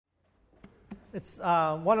It's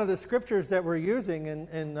one of the scriptures that we're using,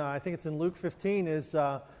 and I think it's in Luke 15, is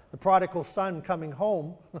the prodigal son coming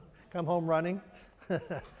home, come home running.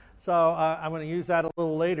 So I'm going to use that a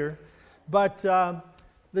little later. But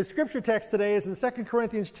the scripture text today is in 2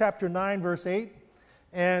 Corinthians chapter 9, verse 8.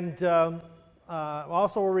 And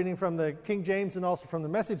also we're reading from the King James and also from the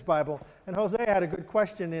Message Bible. And Jose had a good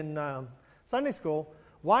question in Sunday school.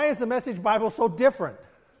 Why is the Message Bible so different?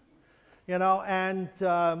 You know, and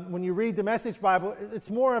when you read the Message Bible, it's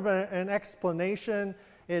more of an explanation.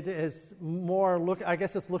 It is more,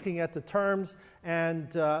 it's looking at the terms and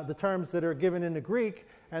the terms that are given in the Greek,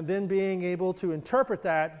 and then being able to interpret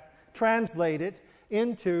that, translate it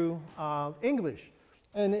into English.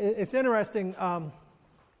 And it's interesting, I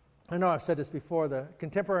know I've said this before, the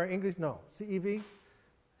Contemporary English, CEV?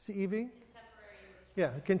 CEV? Contemporary English.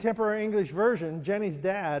 Yeah, Contemporary English Version, Jenny's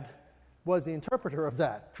dad was the interpreter of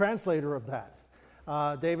that, translator of that.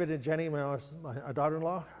 David and Jenny, my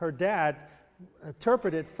daughter-in-law, her dad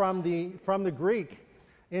interpreted from the Greek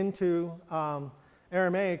into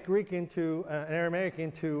Aramaic, Greek into Aramaic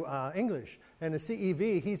into English. And the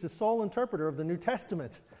CEV, he's the sole interpreter of the New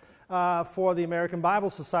Testament for the American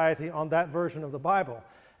Bible Society on that version of the Bible.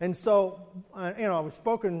 And so, I've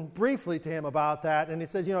spoken briefly to him about that, and he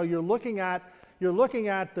says, you're looking at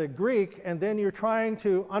the Greek, and then you're trying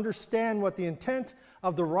to understand what the intent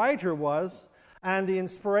of the writer was and the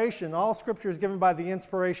inspiration. All Scripture is given by the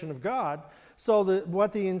inspiration of God. So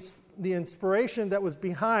what the inspiration that was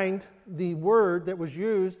behind the word that was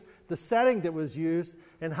used, the setting that was used,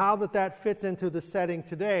 and how that fits into the setting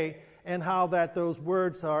today, and how that those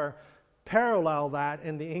words are parallel that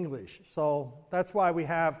in the English. So that's why we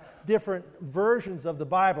have different versions of the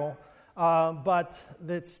Bible. But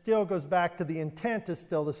it still goes back to the intent is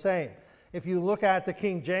still the same. If you look at the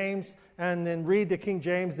King James and then read the King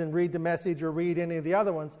James, then read the Message or read any of the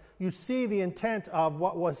other ones, you see the intent of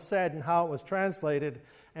what was said and how it was translated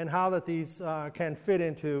and how that these can fit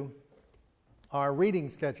into our reading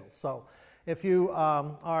schedule. So if you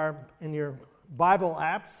are in your Bible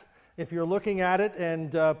apps, if you're looking at it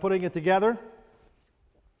and putting it together,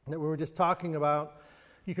 that we were just talking about,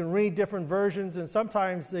 you can read different versions, and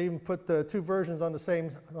sometimes they even put the two versions on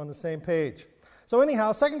the same page. So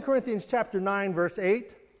anyhow, 2 Corinthians chapter 9, verse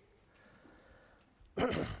 8.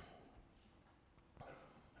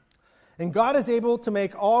 And God is able to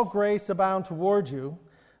make all grace abound toward you,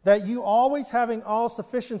 that you always having all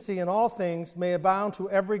sufficiency in all things may abound to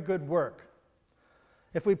every good work.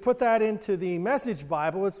 If we put that into the Message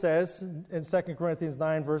Bible, it says in 2 Corinthians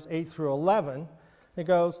 9, verse 8 through 11, it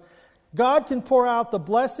goes, God can pour out the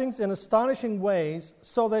blessings in astonishing ways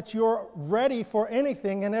so that you're ready for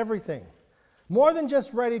anything and everything. More than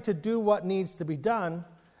just ready to do what needs to be done,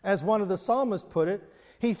 as one of the psalmists put it,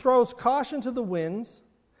 he throws caution to the winds,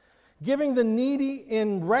 giving the needy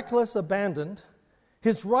in reckless abandon.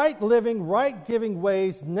 His right living, right giving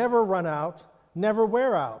ways never run out, never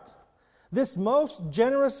wear out. This most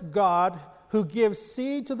generous God who gives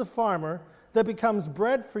seed to the farmer that becomes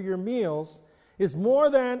bread for your meals is more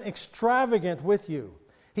than extravagant with you.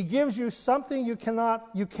 He gives you something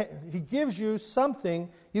he gives you something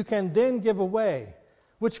you can then give away,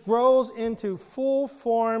 which grows into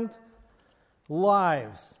full-formed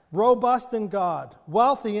lives, robust in God,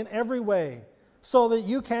 wealthy in every way, so that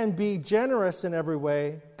you can be generous in every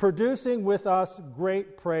way, producing with us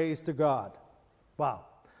great praise to God. Wow.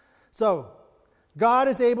 So, God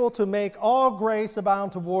is able to make all grace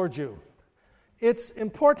abound toward you. It's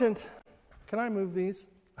important. Can I move these?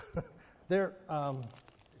 They're. I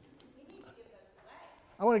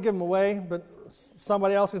want to give them away, but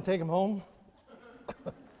somebody else can take them home.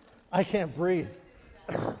 I can't breathe.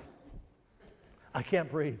 I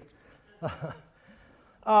can't breathe.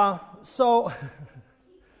 So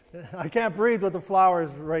I can't breathe with the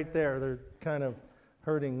flowers right there. They're kind of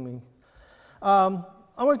hurting me.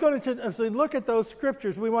 I was going to, as we look at those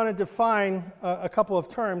scriptures, we want to define a couple of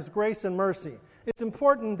terms, grace and mercy. It's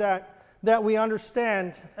important that we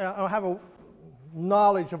understand, have a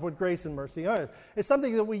knowledge of what grace and mercy is. It's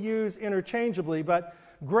something that we use interchangeably, but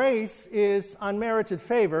grace is unmerited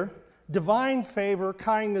favor, divine favor,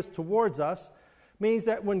 kindness towards us, means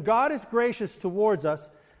that when God is gracious towards us,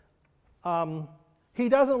 He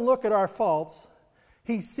doesn't look at our faults.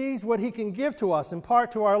 He sees what He can give to us,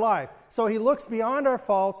 impart to our life. So He looks beyond our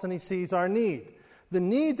faults and He sees our need. The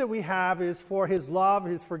need that we have is for His love,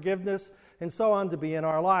 His forgiveness, and so on to be in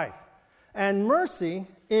our life. And mercy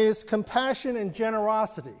is compassion and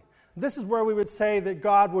generosity. This is where we would say that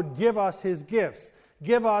God would give us His gifts,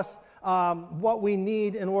 give us what we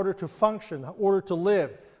need in order to function, in order to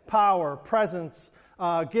live, power, presence,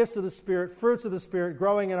 gifts of the Spirit, fruits of the Spirit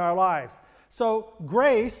growing in our lives. So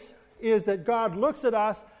grace is that God looks at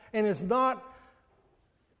us and is not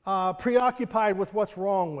preoccupied with what's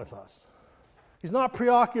wrong with us. He's not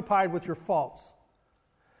preoccupied with your faults.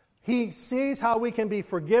 He sees how we can be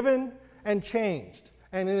forgiven and changed.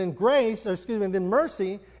 And then then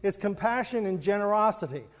mercy is compassion and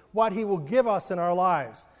generosity, what He will give us in our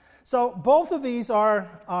lives. So both of these are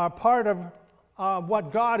part of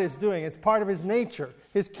what God is doing. It's part of His nature,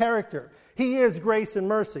 His character. He is grace and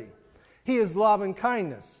mercy. He is love and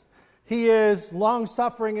kindness. He is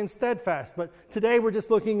long-suffering and steadfast. But today we're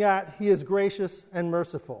just looking at He is gracious and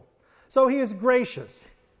merciful. So He is gracious.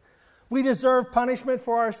 We deserve punishment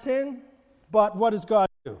for our sin, but what does God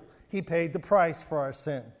do? He paid the price for our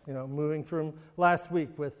sin. Moving through last week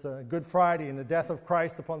with Good Friday and the death of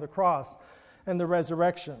Christ upon the cross and the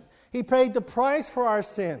resurrection. He paid the price for our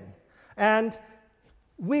sin. And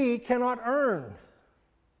we cannot earn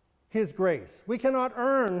His grace. We cannot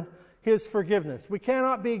earn His forgiveness. We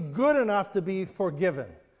cannot be good enough to be forgiven.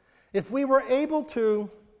 If we were able to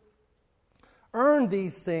earn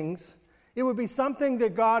these things, it would be something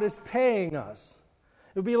that God is paying us.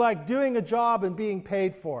 It would be like doing a job and being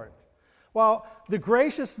paid for it. Well, the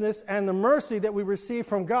graciousness and the mercy that we receive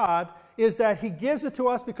from God is that He gives it to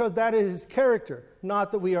us because that is His character,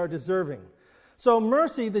 not that we are deserving. So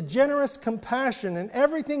mercy, the generous compassion, and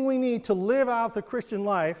everything we need to live out the Christian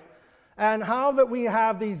life, and how that we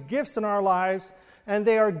have these gifts in our lives, and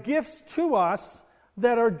they are gifts to us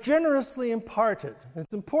that are generously imparted.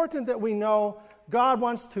 It's important that we know God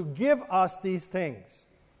wants to give us these things.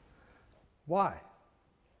 Why?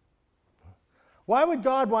 Why would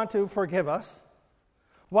God want to forgive us?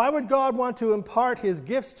 Why would God want to impart His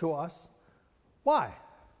gifts to us? Why?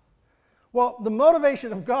 Well, the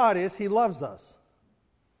motivation of God is He loves us.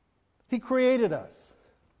 He created us.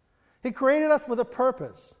 He created us with a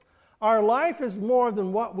purpose. Our life is more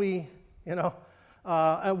than what we, and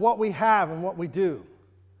what we have and what we do.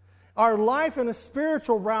 Our life in a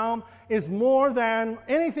spiritual realm is more than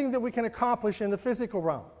anything that we can accomplish in the physical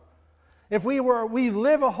realm. If we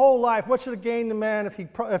live a whole life, what should it gain the man if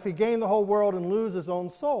he gained the whole world and lose his own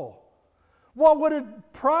soul? What would it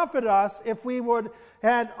profit us if we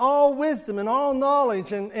had all wisdom and all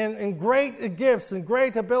knowledge and great gifts and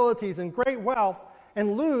great abilities and great wealth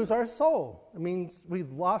and lose our soul? It means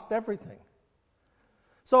we've lost everything.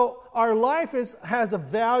 So our life has a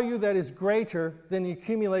value that is greater than the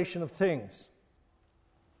accumulation of things.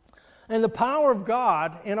 And the power of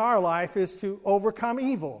God in our life is to overcome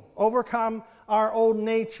evil, overcome our old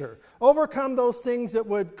nature, overcome those things that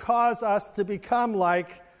would cause us to become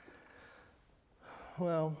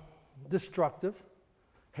destructive,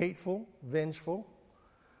 hateful, vengeful,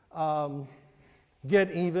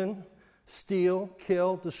 get even, steal,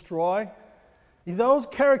 kill, destroy. Those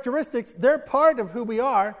characteristics, they're part of who we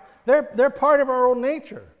are. They're part of our own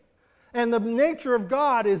nature. And the nature of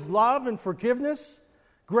God is love and forgiveness,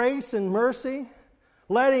 grace and mercy,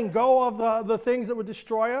 letting go of the things that would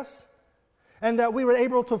destroy us, and that we were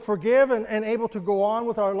able to forgive and able to go on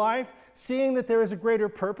with our life, seeing that there is a greater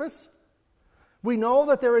purpose. We know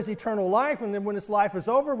that there is eternal life, and then when this life is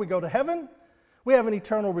over, we go to heaven. We have an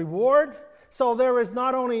eternal reward. So there is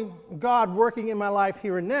not only God working in my life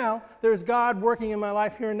here and now, there is God working in my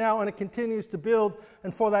life here and now, and it continues to build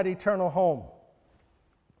and for that eternal home.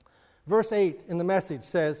 Verse 8 in the Message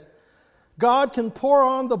says, God can pour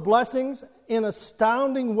on the blessings in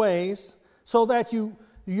astounding ways so that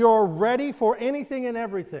you're ready for anything and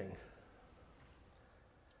everything.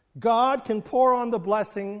 God can pour on the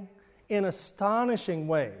blessing in astonishing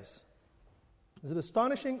ways. Is it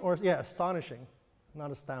astonishing? Astonishing,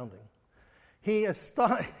 not astounding.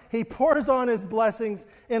 He pours on His blessings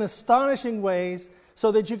in astonishing ways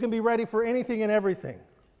so that you can be ready for anything and everything.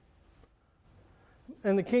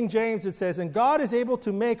 In the King James it says, and God is able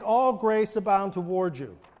to make all grace abound toward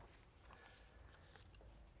you.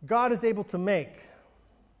 God is able to make.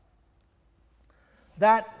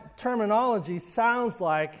 That terminology sounds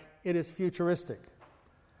like it is futuristic.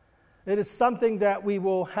 It is something that we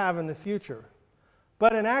will have in the future.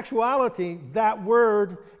 But in actuality, that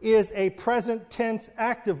word is a present tense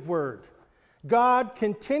active word. God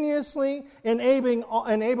continuously enabling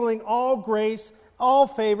all grace, all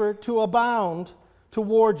favor to abound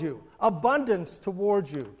toward you, abundance toward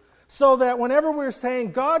you. So that whenever we're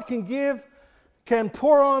saying God can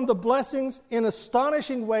pour on the blessings in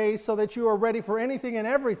astonishing ways so that you are ready for anything and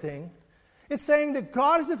everything, it's saying that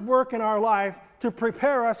God is at work in our life to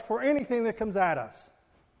prepare us for anything that comes at us.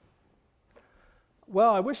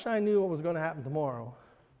 Well, I wish I knew what was going to happen tomorrow.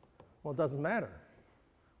 Well, it doesn't matter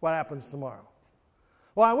what happens tomorrow.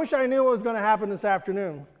 Well, I wish I knew what was going to happen this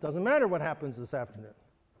afternoon. It doesn't matter what happens this afternoon.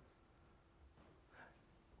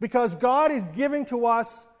 Because God is giving to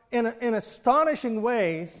us in astonishing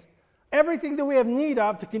ways everything that we have need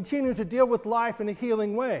of to continue to deal with life in a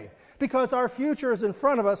healing way. Because our future is in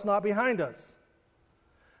front of us, not behind us.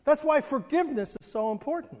 That's why forgiveness is so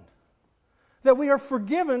important. That we are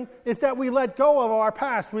forgiven is that we let go of our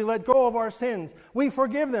past. We let go of our sins. We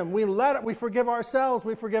forgive them. We forgive ourselves.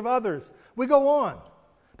 We forgive others. We go on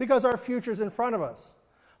because our future is in front of us.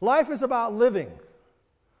 Life is about living,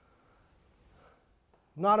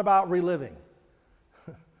 not about reliving.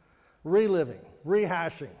 Reliving,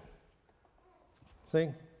 rehashing. See?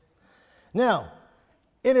 Now,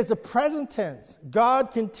 it is a present tense. God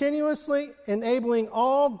continuously enabling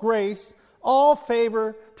all grace, all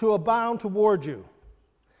favor to abound toward you.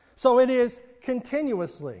 So it is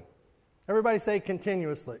continuously. Everybody say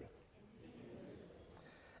continuously.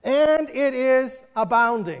 And it is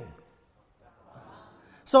abounding.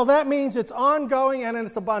 So that means it's ongoing and in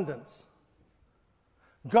its abundance.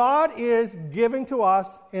 God is giving to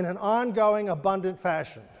us in an ongoing, abundant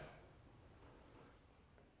fashion.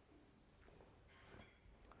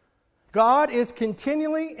 God is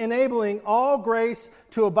continually enabling all grace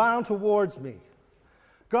to abound towards me.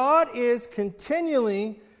 God is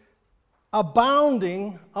continually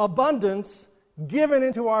abounding, abundance given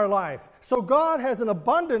into our life. So God has an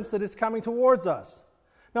abundance that is coming towards us.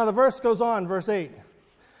 Now the verse goes on, verse 8,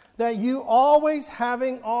 that you always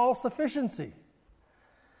having all sufficiency.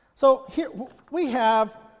 So here we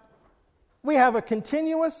have a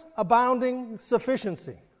continuous, abounding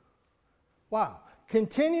sufficiency. Wow.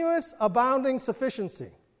 Continuous, abounding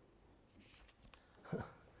sufficiency.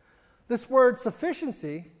 This word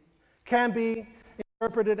sufficiency can be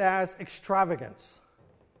interpreted as extravagance.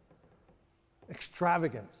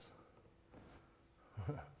 Extravagance.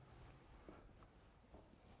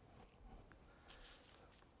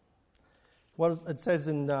 It says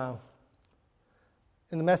in the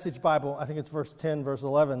Message Bible, I think it's verse 10, verse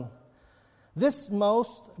 11, this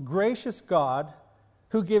most gracious God,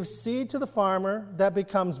 who gives seed to the farmer that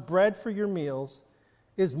becomes bread for your meals,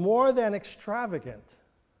 is more than extravagant.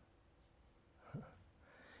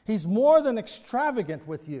 He's more than extravagant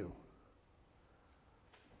with you.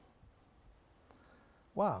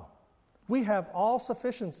 Wow. We have all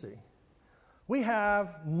sufficiency. We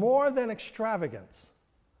have more than extravagance.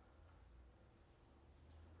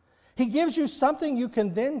 He gives you something you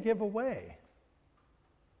can then give away,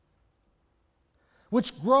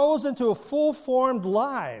 which grows into a full-formed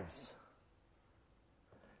lives.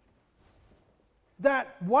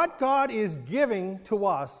 That what God is giving to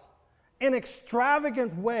us in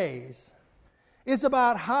extravagant ways is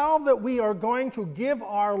about how that we are going to give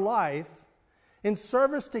our life in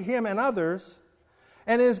service to Him and others,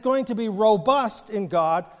 and it is going to be robust in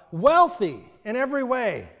God, wealthy in every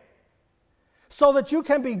way, so that you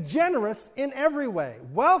can be generous in every way,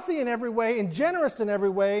 wealthy in every way, and generous in every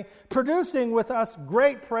way, producing with us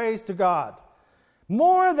great praise to God.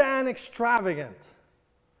 More than extravagant.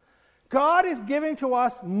 God is giving to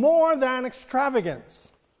us more than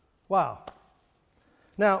extravagance. Wow.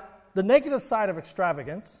 Now, the negative side of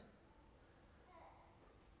extravagance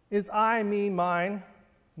is I, me, mine,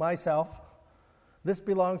 myself. This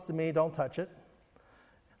belongs to me, don't touch it.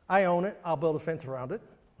 I own it, I'll build a fence around it.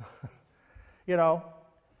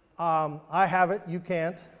 I have it, you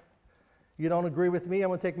can't. You don't agree with me, I'm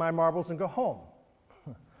going to take my marbles and go home.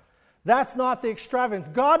 That's not the extravagance.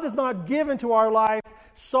 God does not give into our life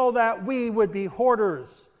so that we would be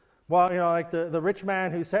hoarders. Well, like the rich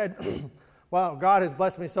man who said, well, God has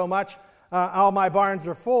blessed me so much, all my barns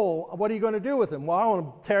are full. What are you going to do with them? Well, I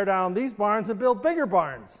want to tear down these barns and build bigger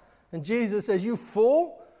barns. And Jesus says, you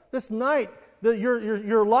fool, this night,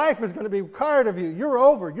 your life is going to be required of you. You're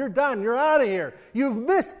over. You're done. You're out of here. You've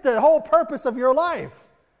missed the whole purpose of your life.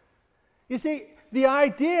 You see, the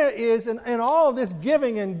idea is, in all of this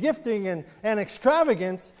giving and gifting and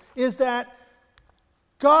extravagance, is that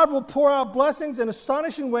God will pour out blessings in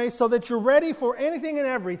astonishing ways so that you're ready for anything and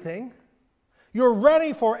everything. You're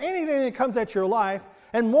ready for anything that comes at your life,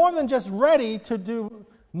 and more than just ready to do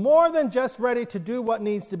what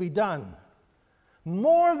needs to be done.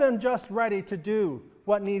 More than just ready to do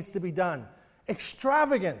what needs to be done.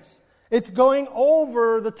 Extravagance. It's going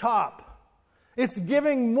over the top. It's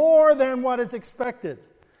giving more than what is expected.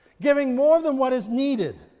 Giving more than what is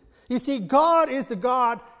needed. You see, God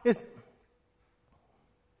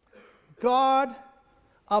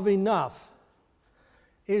of enough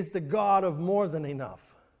is the God of more than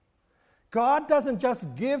enough. God doesn't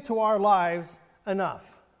just give to our lives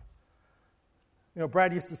enough.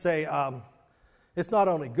 Brad used to say, it's not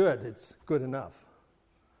only good, it's good enough.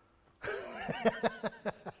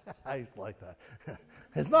 I used to like that.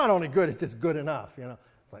 It's not only good, it's just good enough,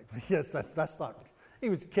 It's like, yes, that's not, he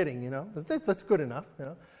was kidding, That's good enough,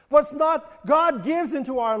 What's not, God gives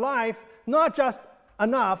into our life, not just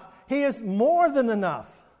enough, He is more than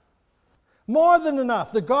enough. More than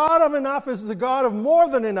enough. The God of enough is the God of more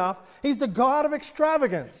than enough. He's the God of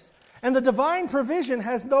extravagance. And the divine provision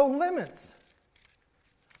has no limits.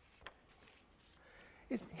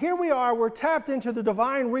 Here we are, we're tapped into the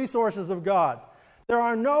divine resources of God. There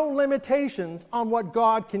are no limitations on what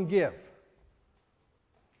God can give.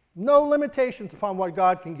 No limitations upon what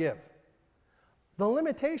God can give. The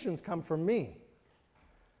limitations come from me.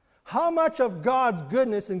 How much of God's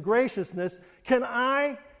goodness and graciousness can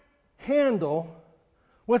I handle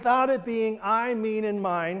without it being I, mean, and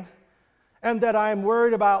mine, and that I'm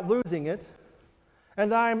worried about losing it,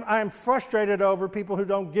 and I'm frustrated over people who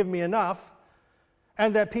don't give me enough,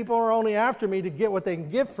 and that people are only after me to get what they can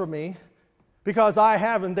give from me because I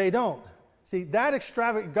have and they don't. See, that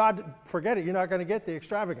extravagant, God, forget it, you're not going to get the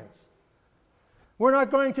extravagance. We're not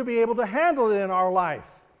going to be able to handle it in our life.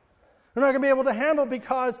 We're not going to be able to handle it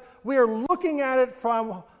because we are looking at it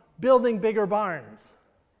from building bigger barns.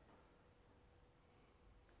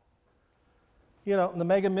 The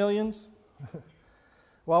Mega Millions.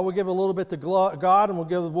 Well, we'll give a little bit to God and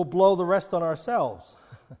we'll blow the rest on ourselves.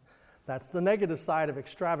 That's the negative side of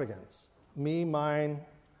extravagance. Me, mine,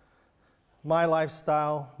 my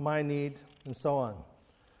lifestyle, my need, and so on.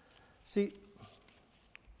 See,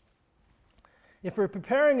 if you're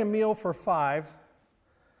preparing a meal for 5,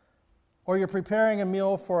 or you're preparing a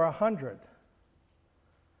meal for 100,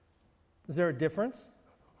 is there a difference?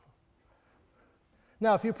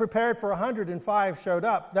 Now, if you prepared for 100 and 5 showed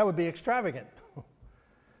up, that would be extravagant.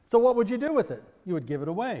 So what would you do with it? You would give it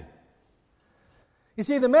away. You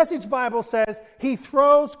see, the Message Bible says, He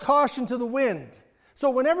throws caution to the wind. So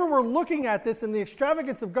whenever we're looking at this in the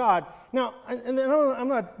extravagance of God, now, and I'm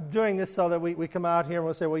not doing this so that we come out here and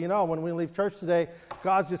we'll say, well, when we leave church today,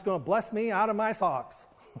 God's just going to bless me out of my socks.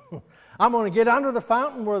 I'm going to get under the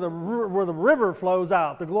fountain where the river flows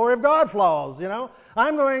out. The glory of God flows,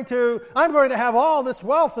 I'm going to have all this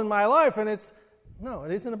wealth in my life, and it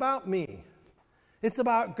isn't about me. It's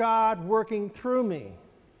about God working through me.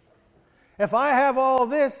 If I have all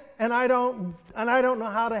this and I don't know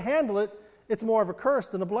how to handle it, it's more of a curse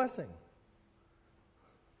than a blessing.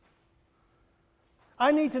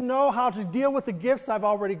 I need to know how to deal with the gifts I've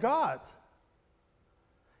already got.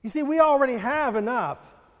 You see, we already have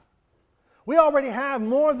enough. We already have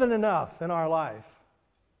more than enough in our life.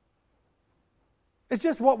 It's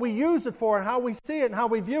just what we use it for and how we see it and how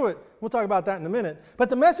we view it. We'll talk about that in a minute. But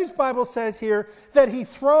the Message Bible says here that He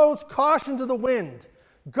throws caution to the wind.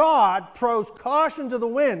 God throws caution to the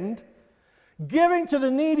wind, giving to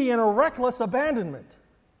the needy in a reckless abandonment.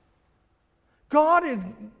 God is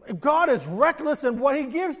reckless in what He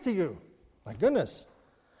gives to you. My goodness.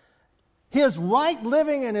 His right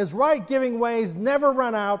living and His right giving ways never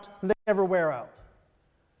run out and they never wear out.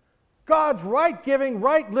 God's right giving,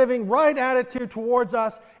 right living, right attitude towards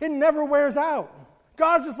us, it never wears out.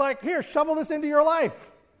 God's just like, here, shovel this into your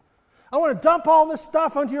life. I want to dump all this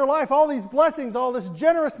stuff onto your life, all these blessings, all this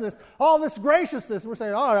generousness, all this graciousness. We're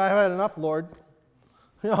saying, I've had enough, Lord.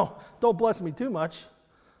 Don't bless me too much.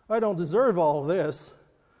 I don't deserve all of this.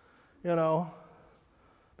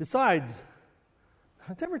 Besides,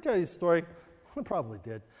 did I ever tell you a story? I probably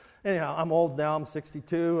did. Anyhow, I'm old now. I'm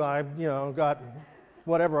 62. I, got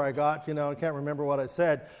whatever I got. I can't remember what I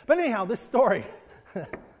said. But anyhow, this story,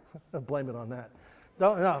 I'll blame it on that.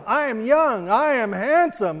 No, I am young. I am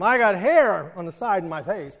handsome. I got hair on the side of my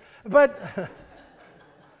face. But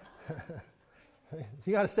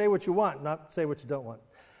you got to say what you want, not say what you don't want.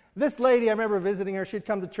 This lady, I remember visiting her. She'd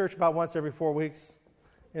come to church about once every 4 weeks.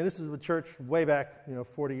 And this is a church way back,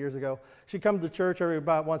 40 years ago. She'd come to church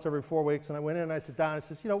about once every 4 weeks. And I went in and I sat down and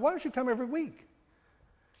said, why don't you come every week?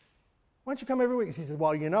 Why don't you come every week? She said,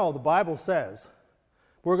 well, the Bible says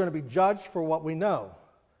we're going to be judged for what we know.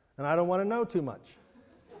 And I don't want to know too much.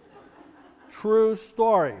 True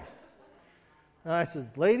story. And I said,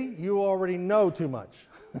 lady, you already know too much.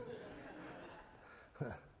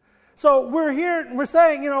 So we're here, we're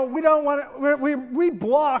saying, we don't want to, we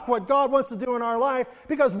block what God wants to do in our life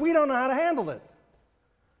because we don't know how to handle it.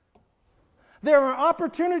 There are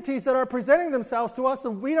opportunities that are presenting themselves to us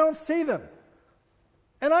and we don't see them.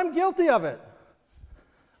 And I'm guilty of it.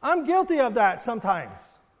 I'm guilty of that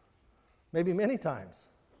sometimes. Maybe many times.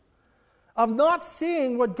 Of not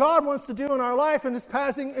seeing what God wants to do in our life and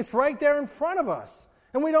it's right there in front of us.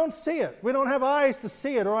 And we don't see it. We don't have eyes to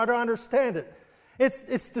see it or to understand it.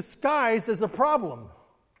 It's disguised as a problem.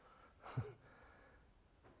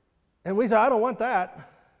 And we say, I don't want that.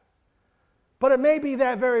 But it may be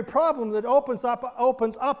that very problem that opens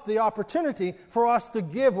up the opportunity for us to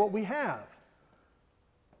give what we have.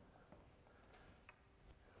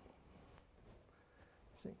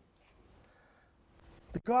 See,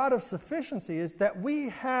 the God of sufficiency is that we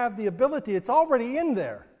have the ability, it's already in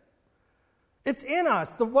there. It's in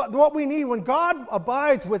us, what we need. When God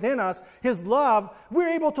abides within us, His love, we're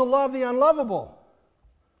able to love the unlovable.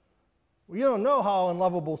 Well, you don't know how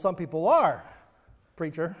unlovable some people are,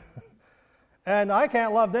 preacher. And I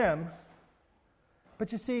can't love them.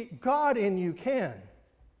 But you see, God in you can.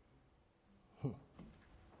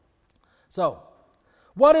 So,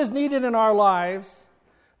 what is needed in our lives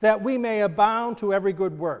that we may abound to every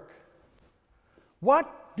good work?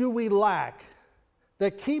 What do we lack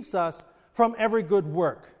that keeps us from every good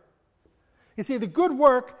work? You see, the good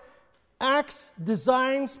work acts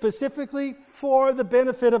designed specifically for the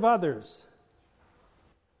benefit of others.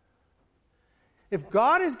 If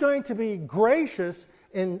God is going to be gracious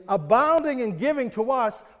in abounding and giving to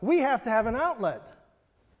us, we have to have an outlet.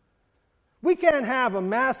 We can't have a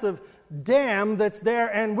massive dam that's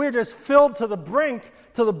there and we're just filled to the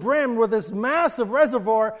brim with this massive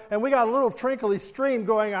reservoir, and we got a little trickly stream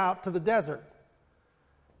going out to the desert.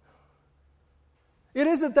 It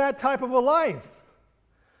isn't that type of a life.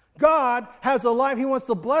 God has a life. He wants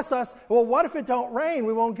to bless us. Well, what if it don't rain?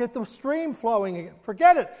 We won't get the stream flowing again.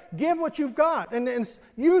 Forget it. Give what you've got and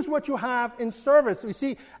use what you have in service. We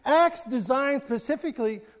see acts designed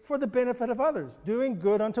specifically for the benefit of others, doing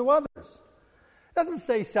good unto others. It doesn't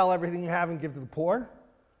say sell everything you have and give to the poor.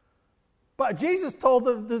 But Jesus told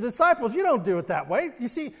the disciples, you don't do it that way. You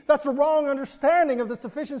see, that's a wrong understanding of the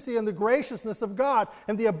sufficiency and the graciousness of God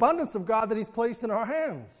and the abundance of God that He's placed in our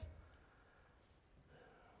hands.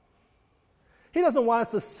 He doesn't want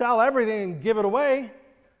us to sell everything and give it away.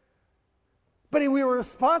 But we were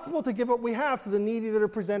responsible to give what we have to the needy that are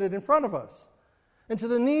presented in front of us and to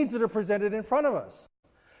the needs that are presented in front of us.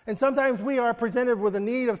 And sometimes we are presented with a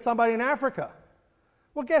need of somebody in Africa.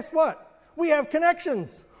 Well, guess what? We have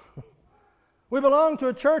connections. We belong to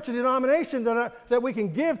a church, a denomination that we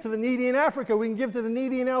can give to the needy in Africa. We can give to the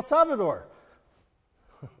needy in El Salvador.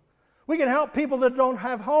 We can help people that don't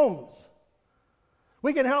have homes.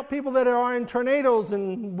 We can help people that are in tornadoes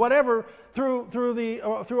and whatever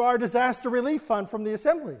through our disaster relief fund from the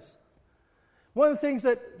assemblies. One of the things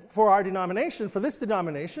that for this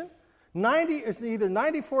denomination, it's either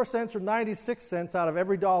 94 cents or 96 cents out of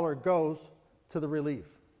every dollar goes to the relief.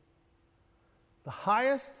 The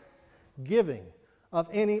highest giving of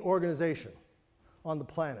any organization on the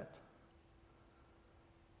planet.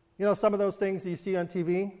 You know, some of those things that you see on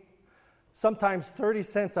TV, sometimes 30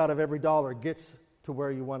 cents out of every dollar gets to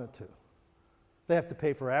where you want it to. They have to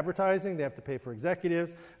pay for advertising, they have to pay for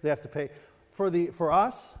executives, they have to pay for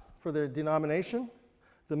the denomination.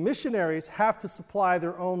 The missionaries have to supply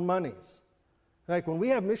their own monies. Like when we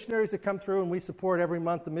have missionaries that come through and we support every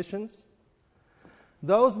month the missions,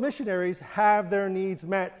 those missionaries have their needs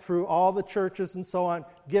met through all the churches and so on,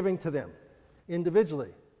 giving to them individually.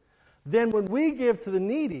 Then when we give to the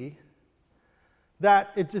needy,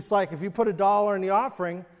 that it's just like if you put $1 in the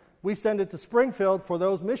offering, we send it to Springfield for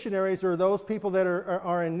those missionaries or those people that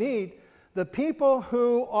are in need. The people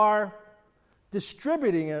who are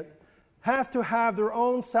distributing it have to have their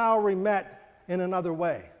own salary met in another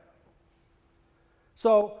way.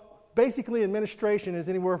 So basically administration is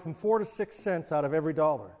anywhere from 4 to 6 cents out of every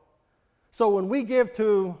dollar. So when we give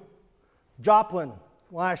to Joplin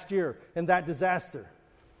last year in that disaster,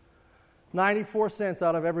 94 cents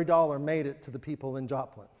out of every dollar made it to the people in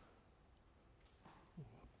Joplin.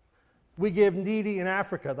 We give needy in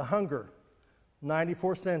Africa, the hunger,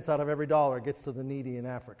 94 cents out of every dollar gets to the needy in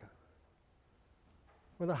Africa.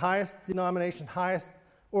 We're the highest denomination, highest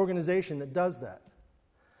organization that does that.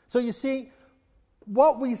 So you see,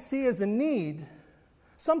 what we see as a need,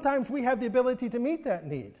 sometimes we have the ability to meet that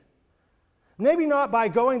need. Maybe not by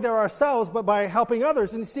going there ourselves, but by helping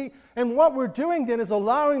others. And you see, and what we're doing then is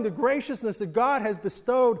allowing the graciousness that God has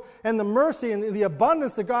bestowed and the mercy and the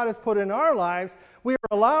abundance that God has put in our lives, we are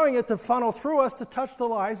allowing it to funnel through us to touch the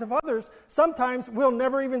lives of others. Sometimes we'll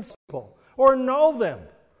never even see people or know them.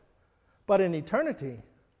 But in eternity,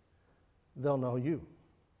 they'll know you.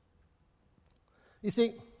 You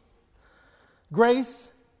see, grace,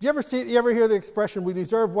 do you ever hear the expression, we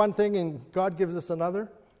deserve one thing and God gives us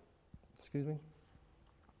another? Excuse me.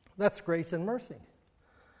 That's grace and mercy.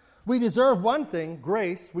 We deserve one thing,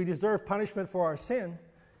 grace. We deserve punishment for our sin.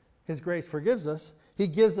 His grace forgives us. He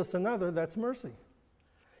gives us another, that's mercy.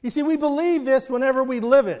 You see, we believe this whenever we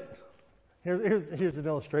live it. Here's an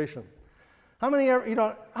illustration. How many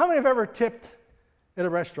have ever tipped at a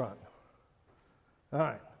restaurant? All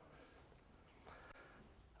right.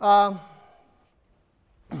 You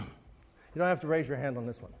don't have to raise your hand on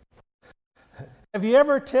this one. Have you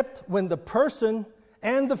ever tipped when the person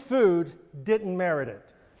and the food didn't merit it?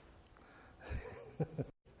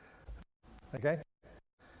 Okay?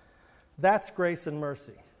 That's grace and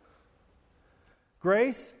mercy.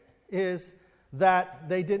 Grace is that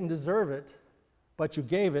they didn't deserve it, but you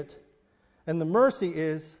gave it. And the mercy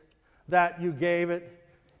is that you gave it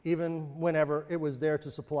even whenever it was there to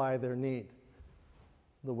supply their need.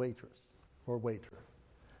 The waitress or waiter.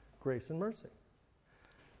 Grace and mercy.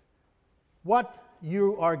 What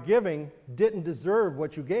you are giving didn't deserve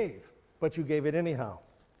what you gave, but you gave it anyhow.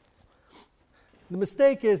 The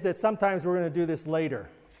mistake is that sometimes we're going to do this later.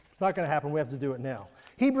 It's not going to happen. We have to do it now.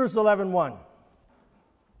 Hebrews 11:1.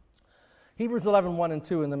 Hebrews 11:1 and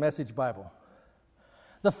 2 in the Message Bible.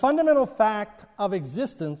 The fundamental fact of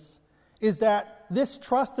existence is that this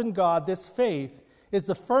trust in God, this faith, is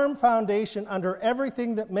the firm foundation under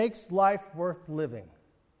everything that makes life worth living.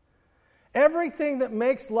 Everything that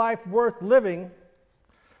makes life worth living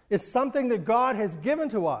is something that God has given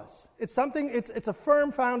to us. It's a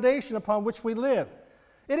firm foundation upon which we live.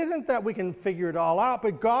 It isn't that we can figure it all out,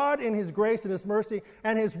 but God in His grace and His mercy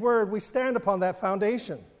and His word, we stand upon that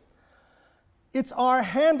foundation. It's our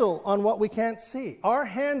handle on what we can't see. Our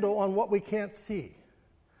handle on what we can't see.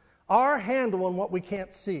 Our handle on what we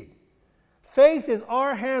can't see. Faith is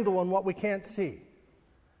our handle on what we can't see.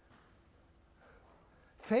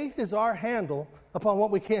 Faith is our handle upon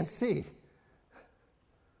what we can't see.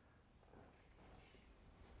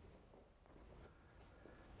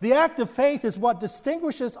 The act of faith is what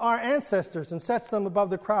distinguishes our ancestors and sets them above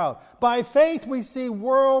the crowd. By faith we see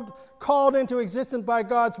world called into existence by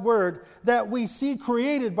God's word that we see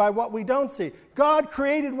created by what we don't see. God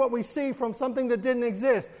created what we see from something that didn't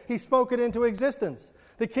exist. He spoke it into existence.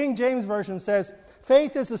 The King James Version says,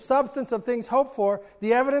 faith is the substance of things hoped for,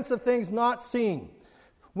 the evidence of things not seen.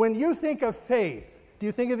 When you think of faith, do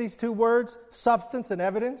you think of these two words, substance and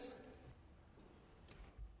evidence?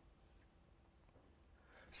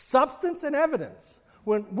 Substance and evidence.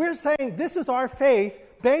 When we're saying this is our faith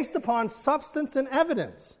based upon substance and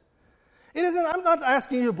evidence. It isn't, I'm not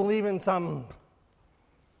asking you to believe in some,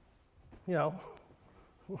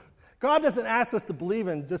 God doesn't ask us to believe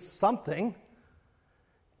in just something.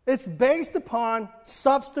 It's based upon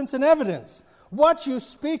substance and evidence. What you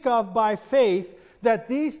speak of by faith, that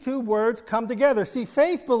these two words come together. See,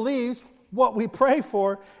 faith believes what we pray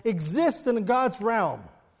for exists in God's realm.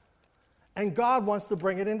 And God wants to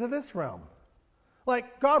bring it into this realm.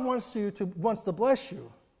 Like God wants to bless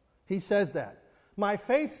you. He says that. My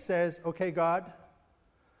faith says, okay, God,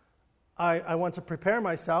 I want to prepare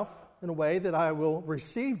myself in a way that I will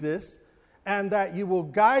receive this and that you will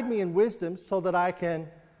guide me in wisdom so that I can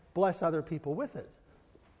bless other people with it.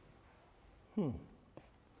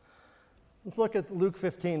 Let's look at Luke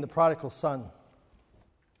 15, the prodigal son.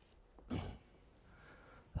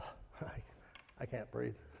 I can't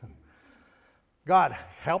breathe. God,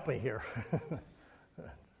 help me here.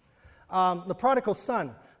 The prodigal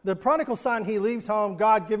son. The prodigal son, he leaves home.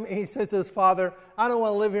 He says to his father, I don't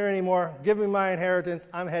want to live here anymore. Give me my inheritance.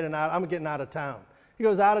 I'm heading out. I'm getting out of town. He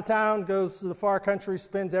goes out of town, goes to the far country,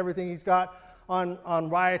 spends everything he's got on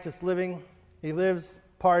riotous living. He lives,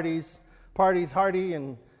 parties hardy,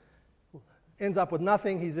 and ends up with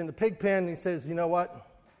nothing. He's in the pig pen. He says, you know what?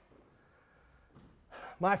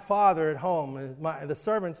 My father at home, the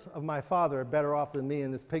servants of my father are better off than me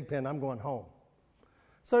in this pig pen. I'm going home.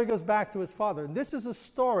 So he goes back to his father. And this is a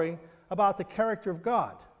story about the character of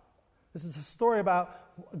God. This is a story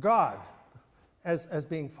about God as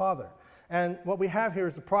being Father. And what we have here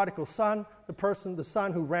is the prodigal son, the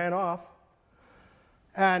son who ran off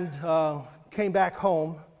and came back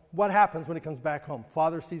home. What happens when he comes back home?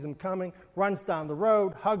 Father sees him coming, runs down the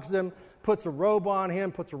road, hugs him, puts a robe on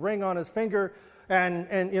him, puts a ring on his finger,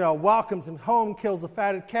 and welcomes him home, kills the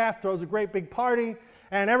fatted calf, throws a great big party,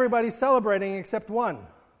 and everybody's celebrating except one.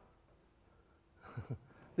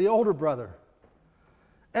 The older brother.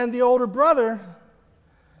 And the older brother,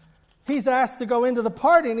 he's asked to go into the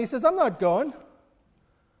party, and he says, I'm not going.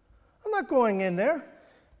 I'm not going in there.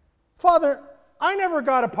 Father, I never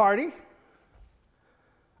got a party.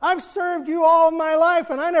 I've served you all of my life,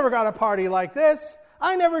 and I never got a party like this.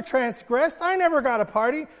 I never transgressed. I never got a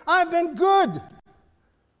party. I've been good.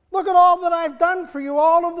 Look at all that I've done for you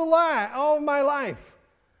all of my life,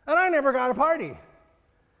 and I never got a party.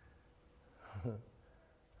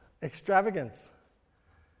 Extravagance.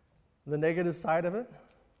 The negative side of it,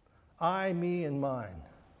 I, me, and mine.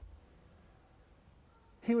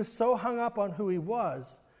 He was so hung up on who he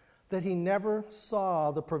was that he never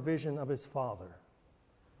saw the provision of his Father.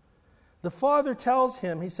 The Father tells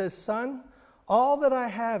him, he says, "Son, all that I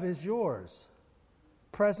have is yours."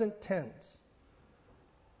 Present tense.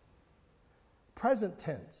 Present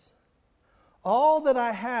tense. All that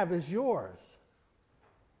I have is yours.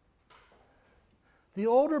 The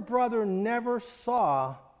older brother never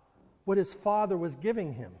saw what his father was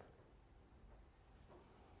giving him.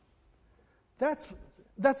 That's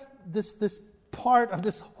this part of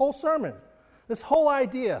this whole sermon, this whole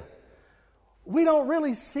idea. We don't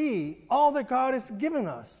really see all that God has given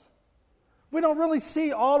us. We don't really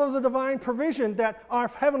see all of the divine provision that our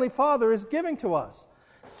Heavenly Father is giving to us.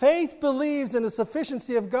 Faith believes in the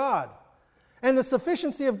sufficiency of God. And the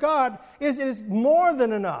sufficiency of God is more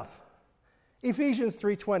than enough. Ephesians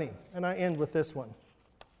 3:20, and I end with this one.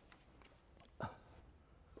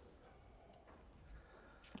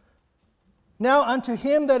 Now unto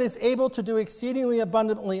him that is able to do exceedingly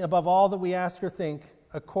abundantly above all that we ask or think,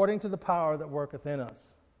 according to the power that worketh in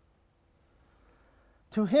us.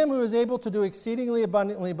 To him who is able to do exceedingly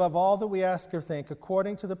abundantly above all that we ask or think,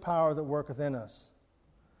 according to the power that worketh in us.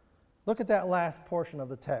 Look at that last portion of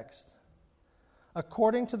the text.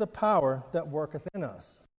 According to the power that worketh in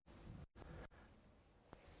us.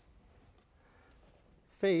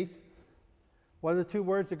 Faith. What are the two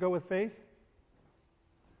words that go with faith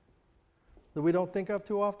that we don't think of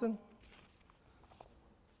too often?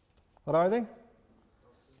 What are they?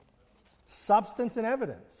 Substance and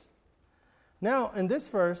evidence. Now, in this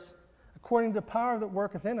verse, according to the power that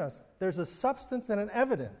worketh in us, there's a substance and an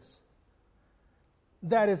evidence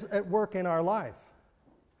that is at work in our life.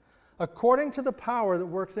 According to the power that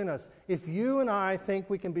works in us, if you and I think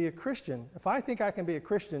we can be a Christian, if I think I can be a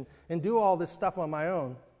Christian and do all this stuff on my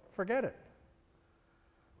own, forget it.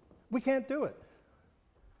 We can't do it.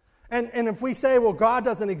 And if we say, well, God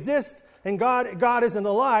doesn't exist and God isn't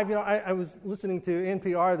alive, I was listening to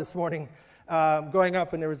NPR this morning going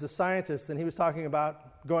up, and there was a scientist, and he was talking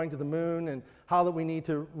about going to the moon and how that we need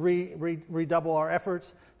to redouble our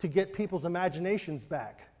efforts to get people's imaginations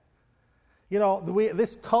back.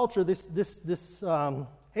 This culture, this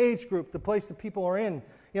age group, the place that people are in,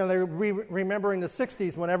 they're remembering the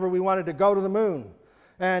 60s whenever we wanted to go to the moon,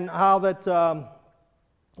 and how that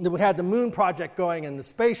we had the moon project going and the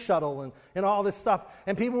space shuttle and all this stuff,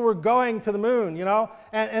 and people were going to the moon,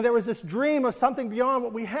 and there was this dream of something beyond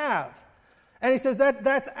what we have. And he says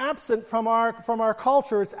that's absent from our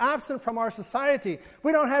culture. It's absent from our society.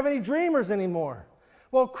 We don't have any dreamers anymore.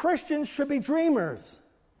 Well, Christians should be dreamers.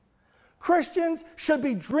 Christians should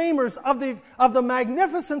be dreamers of the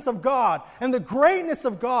magnificence of God and the greatness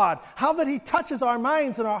of God, how that He touches our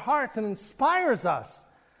minds and our hearts and inspires us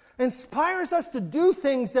to do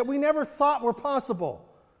things that we never thought were possible.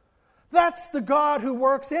 That's the God who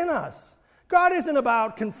works in us. God isn't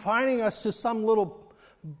about confining us to some little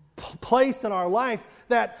place in our life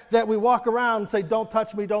that we walk around and say, don't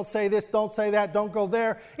touch me, don't say this, don't say that, don't go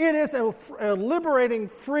there. It is a liberating,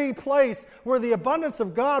 free place where the abundance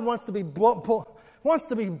of God wants to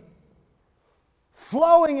be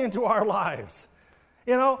flowing into our lives.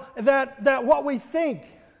 That what we think,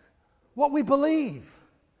 what we believe,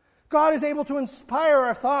 God is able to inspire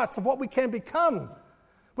our thoughts of what we can become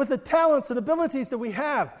with the talents and abilities that we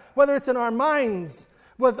have, whether it's in our minds,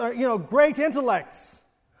 with our, great intellects.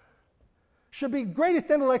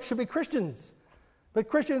 Greatest intellects should be Christians. But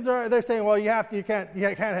Christians they're saying, well, you can't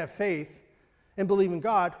have faith and believe in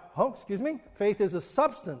God. Oh, excuse me? Faith is a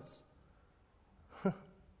substance.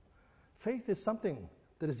 Faith is something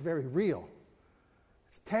that is very real.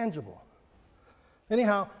 It's tangible.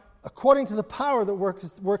 Anyhow, according to the power that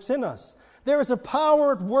works in us. There is a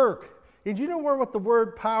power at work. Did you know what the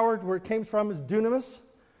word powered, where it came from, is dunamis?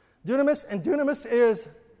 Dunamis is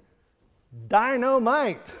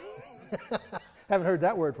dynamite. Haven't heard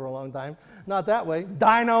that word for a long time. Not that way.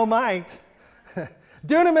 Dynamite.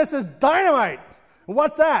 Dunamis is dynamite.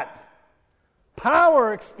 What's that?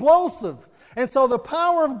 Power, explosive. And so the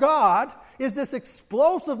power of God is this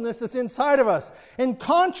explosiveness that's inside of us. In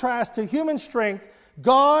contrast to human strength,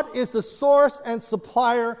 God is the source and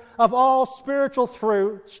supplier of all spiritual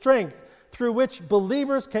strength through which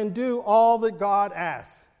believers can do all that God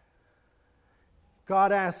asks.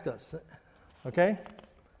 God asks us. Okay?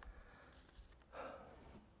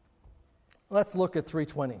 Let's look at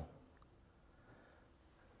 3:20.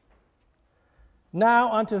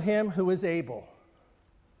 Now unto him who is able.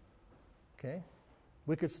 Okay?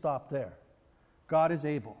 We could stop there. God is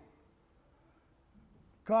able.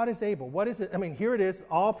 God is able. What is it? Here it is.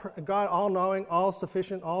 God, all-knowing,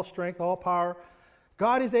 all-sufficient, all-strength, all-power.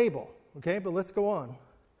 God is able. Okay, but let's go on.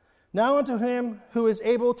 Now unto him who is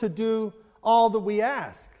able to do all that we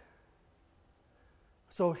ask.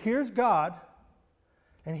 So here's God,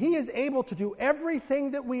 And He is able to do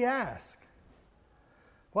everything that we ask.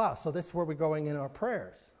 Wow, so this is where we're going in our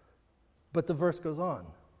prayers. But the verse goes on.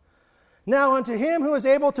 Now unto Him who is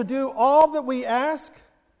able to do all that we ask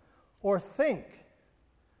or think.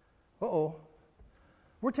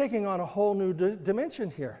 We're taking on a whole new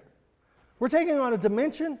dimension here. We're taking on a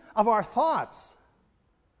dimension of our thoughts.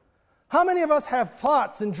 How many of us have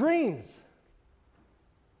thoughts and dreams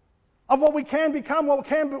of what we can become,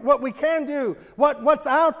 what we can do, what's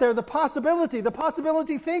out there, the possibility? The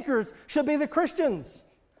possibility thinkers should be the Christians.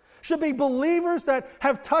 Should be believers that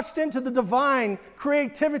have touched into the divine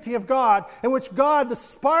creativity of God, in which God, the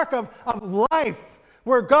spark of life,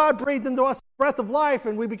 where God breathed into us the breath of life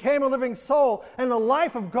and we became a living soul, and the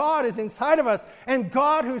life of God is inside of us. And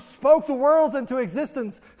God, who spoke the worlds into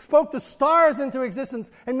existence, spoke the stars into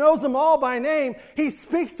existence, and knows them all by name, He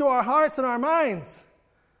speaks to our hearts and our minds.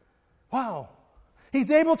 Wow.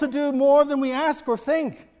 He's able to do more than we ask or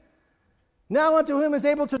think. Now unto Him is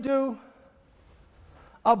able to do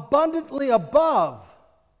abundantly above,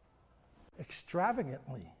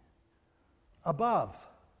 extravagantly above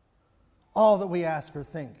all that we ask or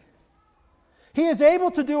think. He is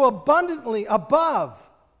able to do abundantly above.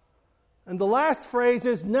 And the last phrase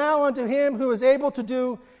is, now unto Him who is able to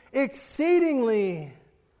do exceedingly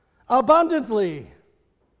abundantly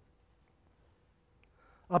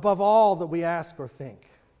above all that we ask or think.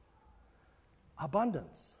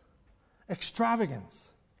 Abundance.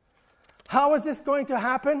 Extravagance. How is this going to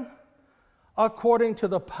happen? According to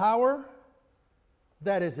the power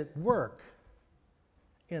that is at work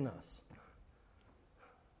in us.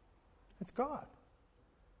 It's God.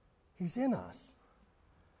 He's in us.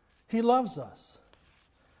 He loves us.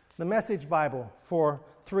 The Message Bible for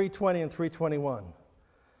 320 and 321.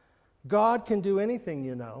 God can do anything,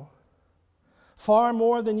 you know. Far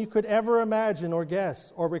more than you could ever imagine or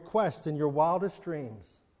guess or request in your wildest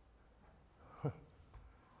dreams.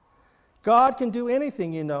 God can do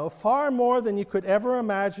anything, you know, far more than you could ever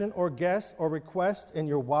imagine or guess or request in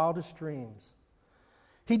your wildest dreams.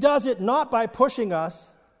 He does it not by pushing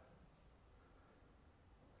us,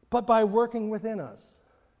 but by working within us.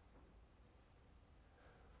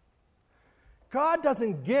 God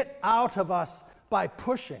doesn't get out of us by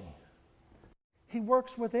pushing. He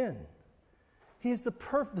works within. He is the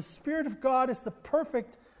Spirit of God is the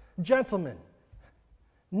perfect gentleman.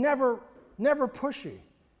 Never pushy.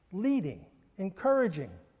 Leading,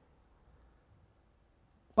 encouraging,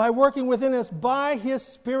 by working within us by His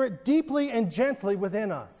Spirit deeply and gently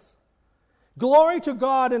within us. Glory to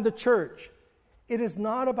God in the church. It is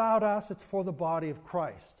not about us, it's for the body of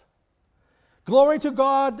Christ. Glory to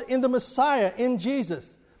God in the Messiah, in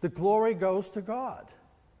Jesus. The glory goes to God,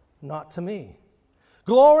 not to me.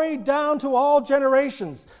 Glory down to all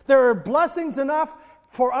generations. There are blessings enough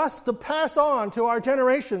for us to pass on to our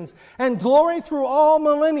generations, and glory through all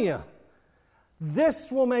millennia.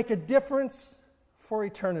 This will make a difference for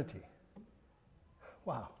eternity.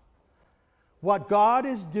 Wow. What God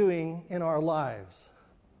is doing in our lives,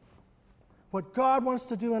 what God wants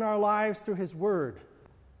to do in our lives through His Word,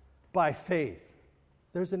 by faith,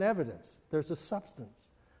 there's an evidence, there's a substance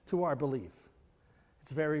to our belief.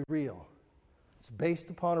 It's very real. It's based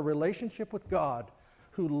upon a relationship with God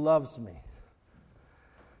who loves me.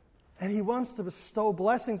 And He wants to bestow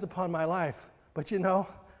blessings upon my life. But you know,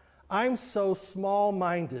 I'm so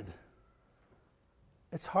small-minded.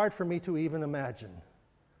 It's hard for me to even imagine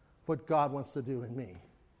what God wants to do in me.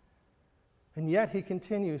 And yet He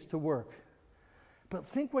continues to work. But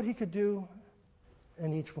think what He could do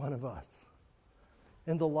in each one of us.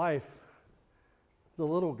 In the life, the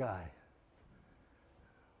little guy.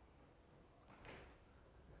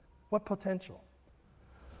 What potential?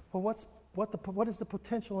 Well, what is the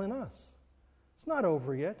potential in us? It's not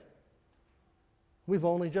over yet. We've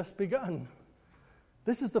only just begun.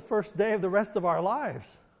 This is the first day of the rest of our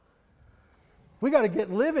lives. We got to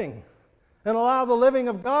get living and allow the living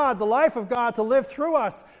of God, the life of God, to live through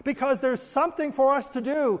us, because there's something for us to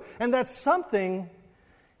do, and that something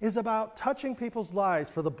is about touching people's lives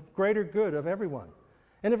for the greater good of everyone.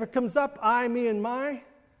 And if it comes up, I, me, and my,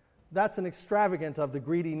 that's an extravagant of the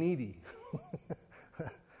greedy, needy.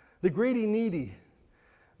 The greedy, needy.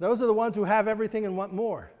 Those are the ones who have everything and want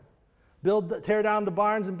more. Tear down the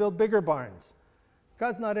barns and build bigger barns.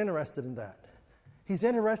 God's not interested in that. He's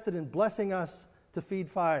interested in blessing us to feed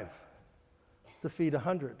 5, to feed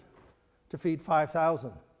 100, to feed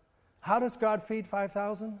 5,000. How does God feed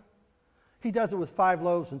 5,000? He does it with 5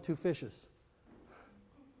 loaves and 2 fishes.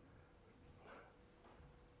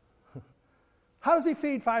 How does He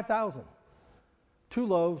feed 5,000? 2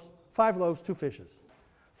 loaves, 5 loaves, 2 fishes.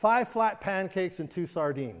 5 flat pancakes and 2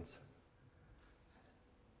 sardines.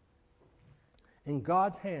 in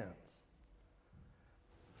God's hands,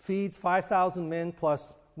 feeds 5,000 men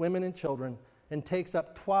plus women and children, and takes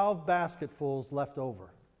up 12 basketfuls left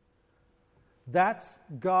over. That's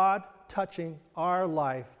God touching our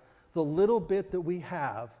life, the little bit that we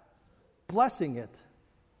have, blessing it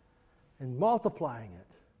and multiplying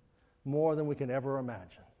it more than we can ever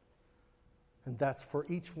imagine. And that's for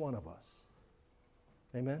each one of us.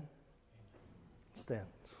 Amen? Stand.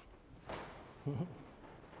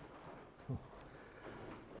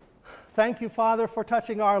 Thank you, Father, for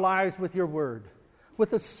touching our lives with your word,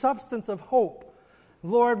 with the substance of hope,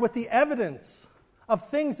 Lord, with the evidence of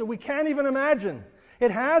things that we can't even imagine.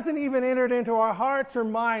 It hasn't even entered into our hearts or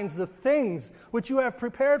minds the things which you have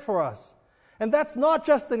prepared for us. And that's not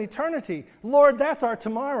just an eternity. Lord, that's our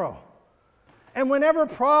tomorrow. And whenever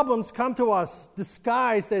problems come to us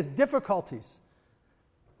disguised as difficulties,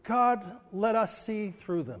 God, let us see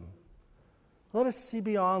through them. Let us see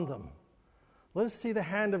beyond them. Let us see the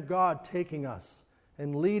hand of God taking us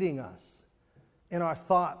and leading us in our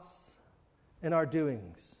thoughts, in our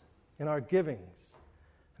doings, in our givings,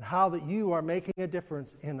 and how that you are making a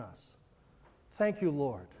difference in us. Thank you,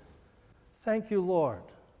 Lord. Thank you, Lord,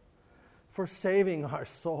 for saving our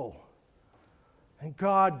soul. And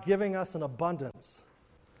God giving us an abundance.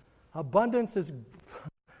 Abundance is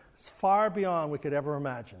far beyond we could ever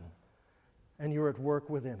imagine. And you're at work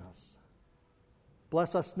within us.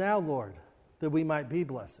 Bless us now, Lord, that we might be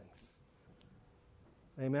blessings.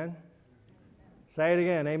 Amen? Say it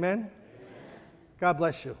again. Amen? Amen. God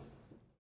bless you.